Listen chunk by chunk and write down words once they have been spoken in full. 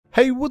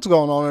Hey, what's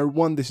going on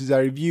everyone, this is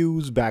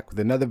iReviews back with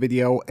another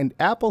video, and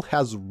Apple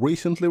has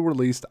recently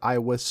released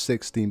iOS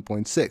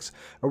 16.6,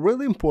 a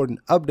really important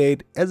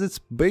update as it's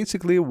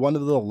basically one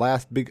of the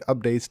last big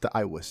updates to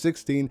iOS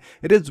 16.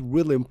 It is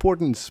really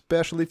important,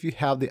 especially if you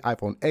have the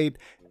iPhone 8,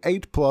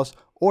 8 Plus,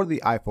 or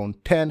the iPhone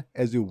 10,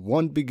 as you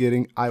won't be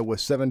getting iOS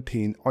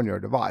 17 on your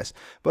device.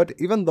 But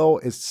even though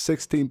it's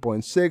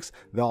 16.6,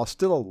 there are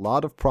still a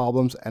lot of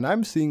problems, and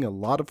I'm seeing a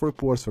lot of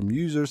reports from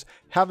users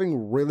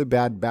having really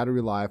bad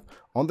battery life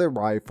on their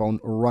iPhone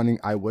running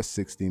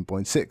iOS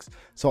 16.6.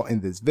 So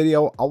in this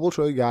video, I will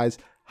show you guys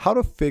how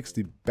to fix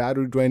the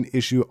battery drain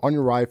issue on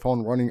your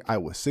iPhone running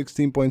iOS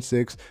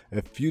 16.6,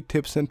 a few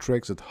tips and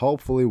tricks that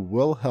hopefully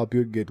will help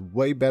you get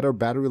way better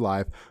battery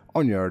life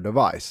on your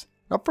device.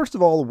 Now, first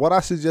of all, what I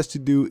suggest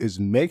you do is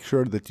make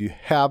sure that you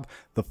have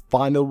the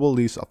final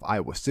release of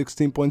iOS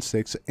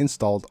 16.6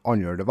 installed on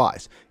your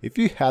device. If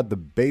you had the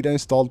beta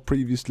installed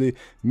previously,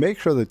 make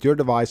sure that your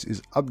device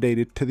is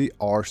updated to the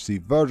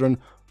RC version,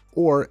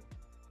 or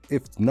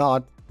if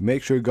not,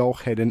 make sure you go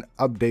ahead and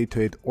update to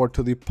it or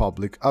to the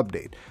public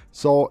update.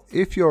 So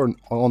if you're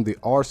on the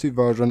RC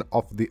version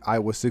of the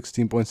iOS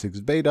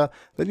 16.6 beta,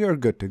 then you're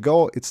good to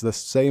go. It's the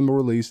same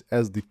release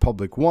as the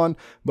public one,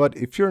 but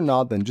if you're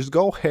not, then just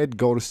go ahead,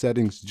 go to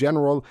settings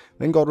general,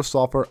 then go to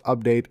software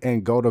update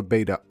and go to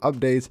beta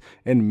updates,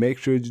 and make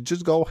sure you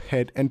just go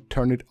ahead and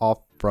turn it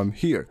off from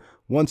here.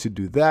 Once you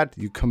do that,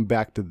 you come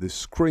back to this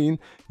screen,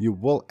 you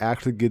will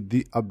actually get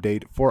the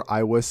update for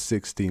iOS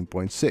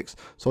 16.6.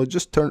 So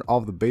just turn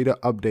off the beta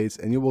updates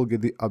and you will get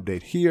the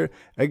update here,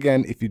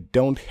 again, if you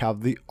don't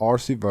have the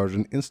RC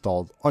version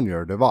installed on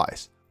your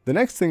device. The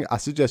next thing I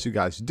suggest you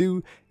guys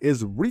do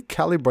is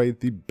recalibrate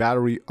the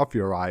battery of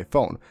your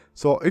iPhone.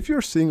 So if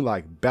you're seeing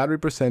like battery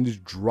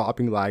percentage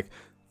dropping like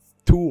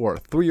 2 or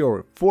 3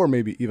 or 4,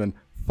 maybe even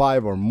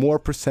 5 or more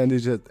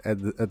percentage at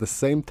the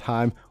same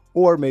time,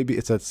 or maybe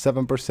it's at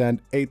 7%,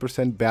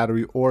 8%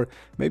 battery, or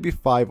maybe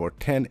 5 or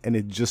 10 and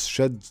it just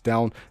shuts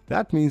down,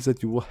 that means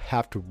that you will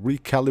have to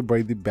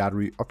recalibrate the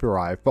battery of your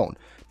iPhone.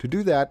 To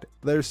do that,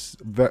 there's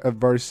a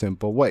very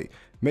simple way.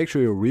 Make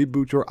sure you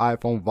reboot your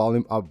iPhone,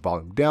 volume up,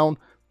 volume down,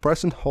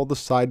 press and hold the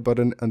side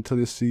button until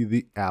you see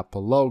the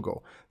Apple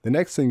logo. The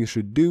next thing you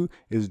should do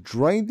is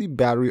drain the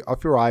battery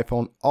of your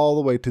iPhone all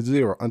the way to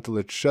 0 until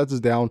it shuts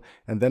down,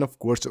 and then of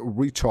course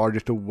recharge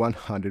it to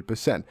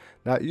 100%.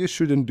 Now you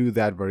shouldn't do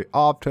that very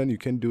often. You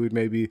can do it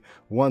maybe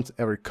once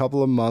every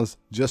couple of months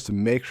just to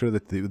make sure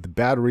that the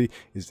battery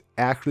is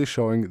actually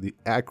showing the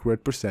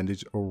accurate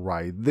percentage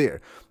right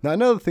there. Now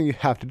another thing you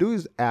have to do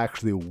is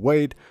actually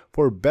wait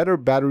for better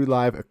battery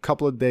life a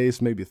couple of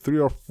days, maybe 3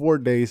 or 4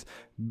 days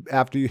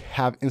after you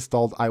have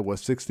installed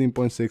iOS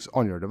 16.6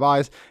 on your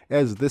device,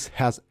 as this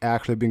has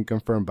actually been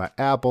confirmed by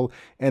Apple,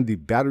 and the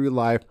battery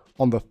life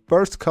on the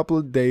first couple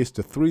of days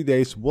to 3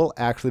 days will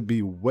actually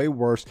be way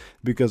worse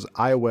because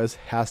iOS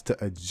has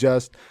to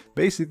adjust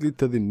basically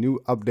to the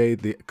new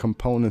update, the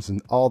components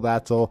and all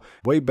that. So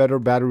way better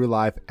battery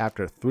life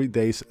after 3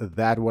 days,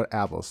 that's what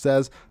Apple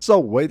says. So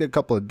wait a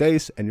couple of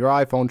days and your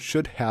iPhone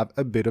should have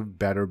a bit of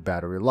better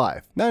battery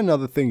life. Now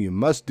another thing you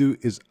must do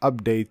is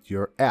update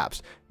your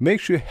apps.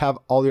 Make sure you have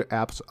all your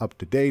apps up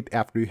to date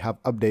after you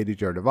have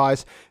updated your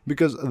device,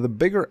 because the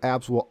bigger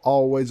apps will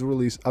always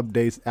release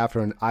updates after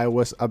an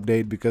iOS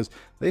update because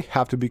they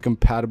have to be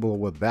compatible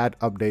with that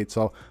update.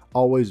 So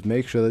always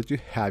make sure that you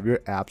have your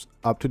apps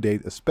up to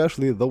date,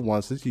 especially the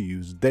ones that you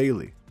use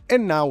daily.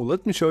 And now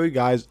let me show you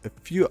guys a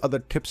few other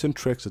tips and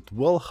tricks that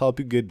will help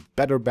you get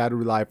better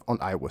battery life on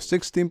iOS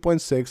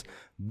 16.6,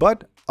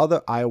 but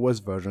other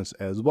iOS versions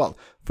as well.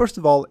 First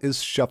of all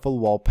is shuffle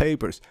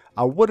wallpapers.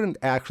 I wouldn't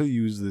actually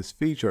use this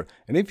feature,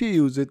 and if you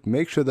use it,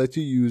 make sure that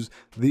you use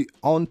the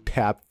on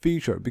tap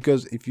feature,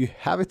 because if you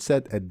have it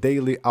set at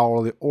daily,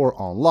 hourly, or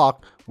on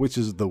lock, which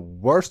is the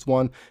worst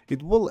one,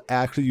 it will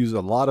actually use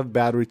a lot of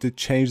battery to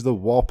change the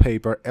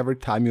wallpaper every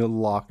time you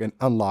lock and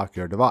unlock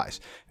your device.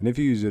 And if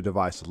you use your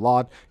device a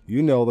lot,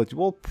 you know that you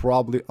will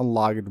probably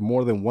unlock it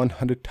more than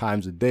 100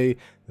 times a day.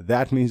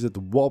 That means that the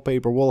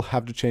wallpaper will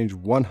have to change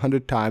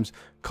 100 times,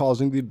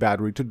 causing the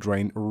battery to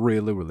drain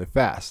really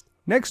fast.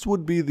 Next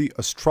would be the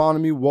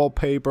astronomy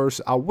wallpapers.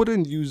 I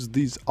wouldn't use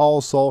these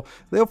also.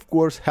 They of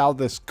course have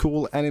this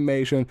cool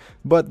animation,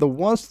 but the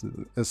ones,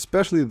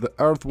 especially the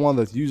Earth one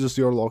that uses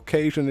your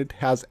location, it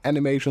has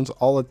animations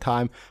all the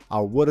time.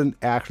 I wouldn't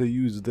actually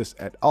use this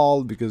at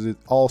all because it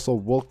also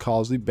will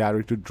cause the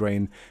battery to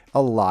drain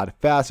a lot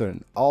faster.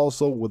 And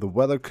also with the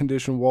weather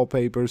condition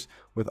wallpapers,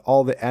 with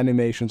all the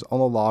animations on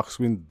the lock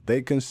screen,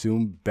 they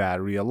consume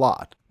battery a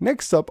lot.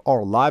 Next up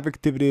are live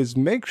activities.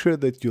 Make sure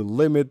that you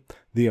limit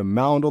the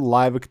amount of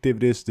live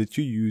activities that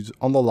you use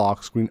on the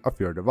lock screen of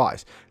your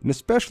device, and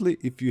especially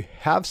if you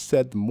have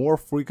set more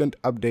frequent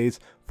updates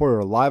for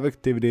your live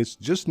activities,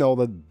 just know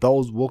that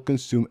those will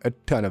consume a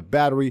ton of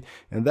battery,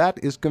 and that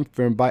is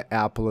confirmed by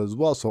Apple as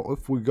well. So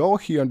if we go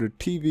here under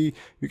TV,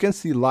 you can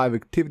see live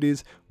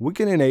activities. We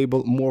can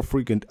enable more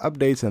frequent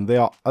updates, and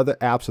there are other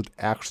apps that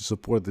actually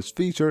support this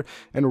feature.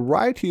 And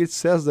right here it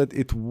says that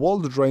it will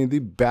drain the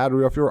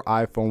battery of your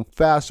iPhone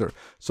faster.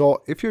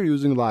 So if you're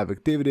using live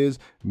activities,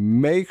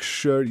 make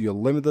sure you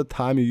limit the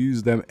time you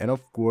use them, and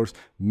of course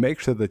make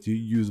sure that you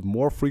use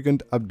more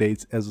frequent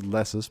updates as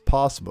less as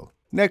possible.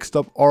 Next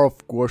up are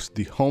of course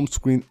the home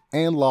screen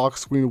and lock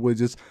screen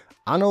widgets.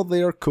 I know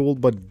they are cool,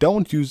 but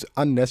don't use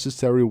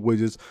unnecessary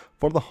widgets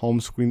for the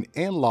home screen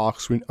and lock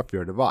screen of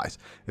your device,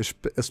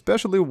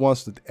 especially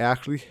ones that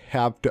actually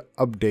have to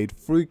update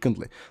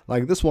frequently.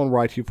 Like this one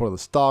right here for the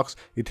stocks,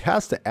 it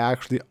has to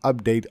actually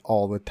update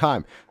all the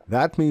time.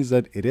 That means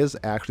that it is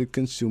actually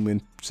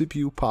consuming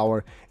CPU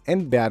power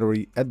and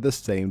battery at the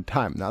same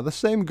time. Now the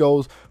same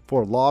goes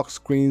for lock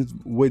screen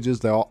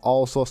widgets. There are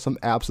also some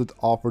apps that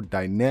offer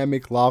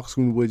dynamic lock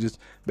screen widgets,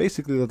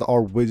 basically that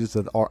are widgets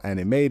that are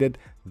animated.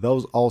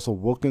 Those also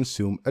will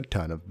consume a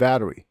ton of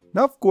battery.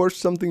 Now of course,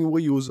 something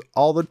we use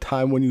all the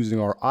time when using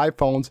our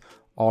iPhones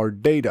are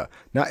data.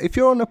 Now if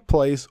you're in a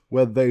place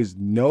where there's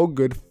no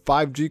good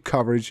 5G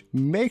coverage,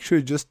 make sure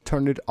you just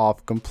turn it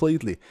off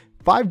completely.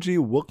 5G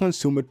will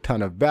consume a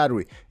ton of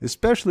battery,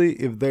 especially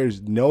if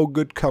there's no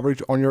good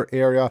coverage on your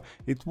area.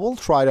 It will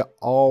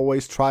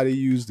always try to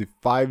use the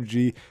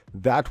 5G.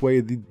 That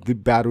way the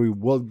battery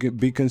will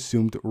be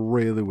consumed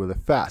really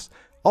fast.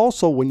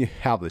 Also, when you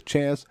have the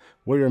chance,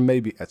 where you're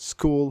maybe at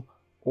school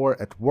or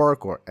at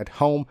work or at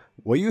home,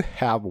 where you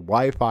have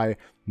Wi-Fi,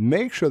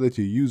 make sure that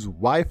you use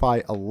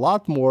Wi-Fi a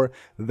lot more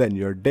than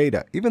your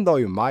data. Even though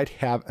you might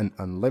have an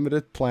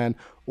unlimited plan,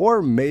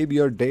 or maybe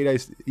your data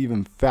is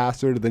even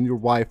faster than your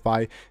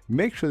Wi-Fi,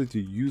 make sure that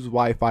you use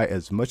Wi-Fi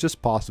as much as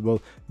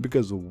possible,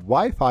 because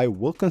Wi-Fi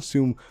will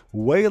consume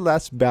way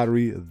less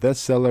battery than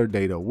cellular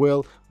data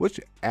will, which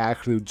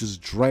actually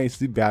just drains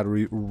the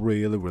battery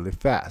really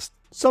fast.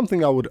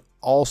 Something I would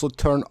also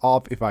turn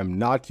off if I'm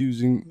not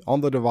using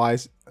on the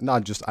device,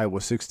 not just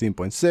iOS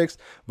 16.6,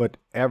 but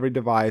every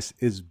device,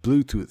 is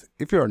Bluetooth.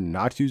 If you're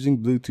not using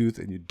Bluetooth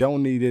and you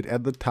don't need it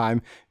at the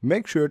time,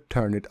 make sure to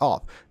turn it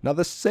off. Now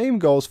the same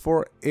goes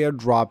for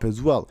AirDrop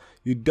as well.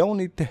 You don't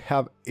need to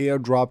have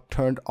AirDrop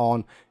turned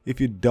on if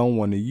you don't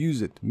want to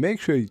use it. Make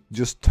sure you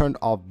just turn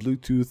off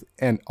Bluetooth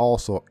and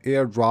also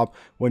AirDrop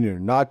when you're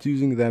not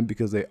using them,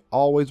 because they're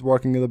always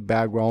working in the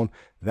background,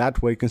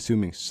 that way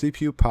consuming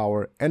CPU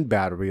power and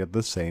battery at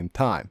the same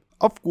time.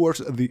 Of course,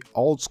 the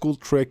old school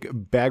trick,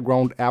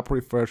 background app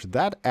refresh,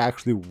 that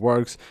actually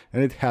works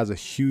and it has a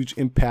huge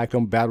impact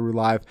on battery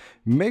life.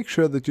 Make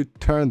sure that you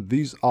turn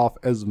these off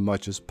as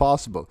much as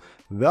possible.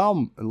 There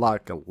are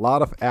like a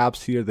lot of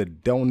apps here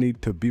that don't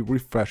need to be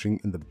refreshing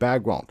in the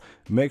background.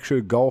 Make sure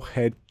you go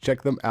ahead,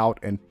 check them out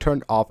and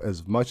turn off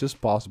as much as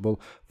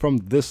possible from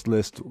this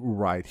list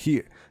right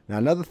here. Now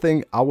another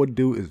thing I would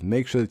do is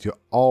make sure that you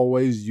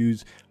always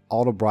use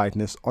auto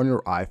brightness on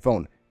your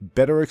iPhone.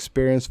 Better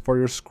experience for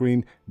your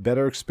screen,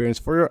 better experience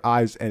for your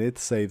eyes, and it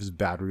saves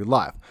battery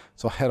life.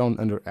 So head on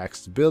under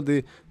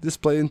accessibility,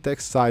 display and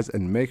text size,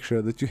 and make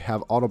sure that you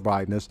have auto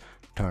brightness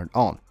turned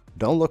on.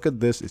 Don't look at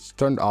this, it's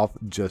turned off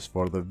just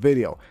for the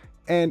video.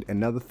 And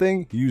another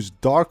thing, use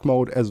dark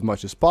mode as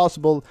much as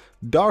possible.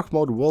 Dark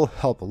mode will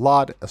help a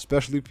lot,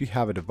 especially if you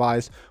have a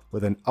device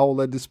with an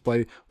OLED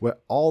display where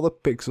all the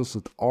pixels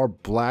that are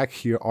black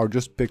here are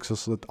just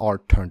pixels that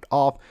are turned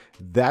off.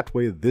 That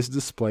way this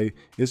display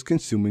is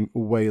consuming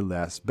way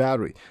less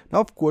battery. Now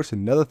of course,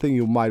 another thing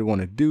you might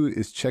want to do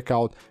is check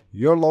out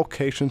your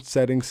location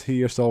settings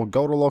here. So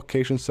go to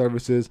location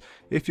services.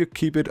 If you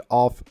keep it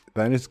off,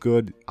 then it's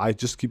good. I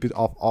just keep it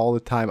off all the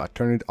time. I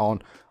turn it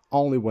on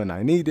only when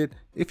I need it.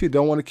 If you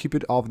don't want to keep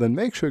it off, then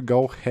make sure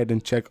go ahead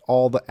and check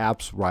all the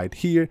apps right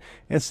here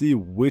and see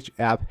which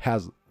app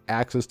has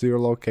access to your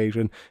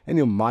location, and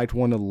you might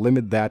want to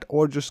limit that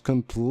or just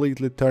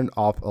completely turn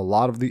off a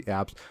lot of the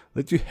apps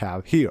that you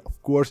have here.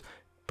 Of course,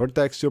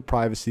 protects your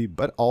privacy,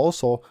 but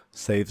also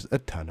saves a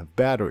ton of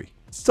battery.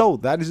 So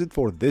that is it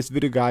for this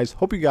video, guys.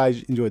 Hope you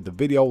guys enjoyed the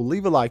video.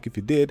 Leave a like if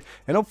you did,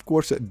 and of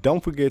course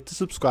don't forget to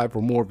subscribe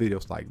for more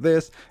videos like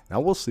this, and I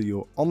will see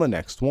you on the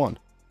next one.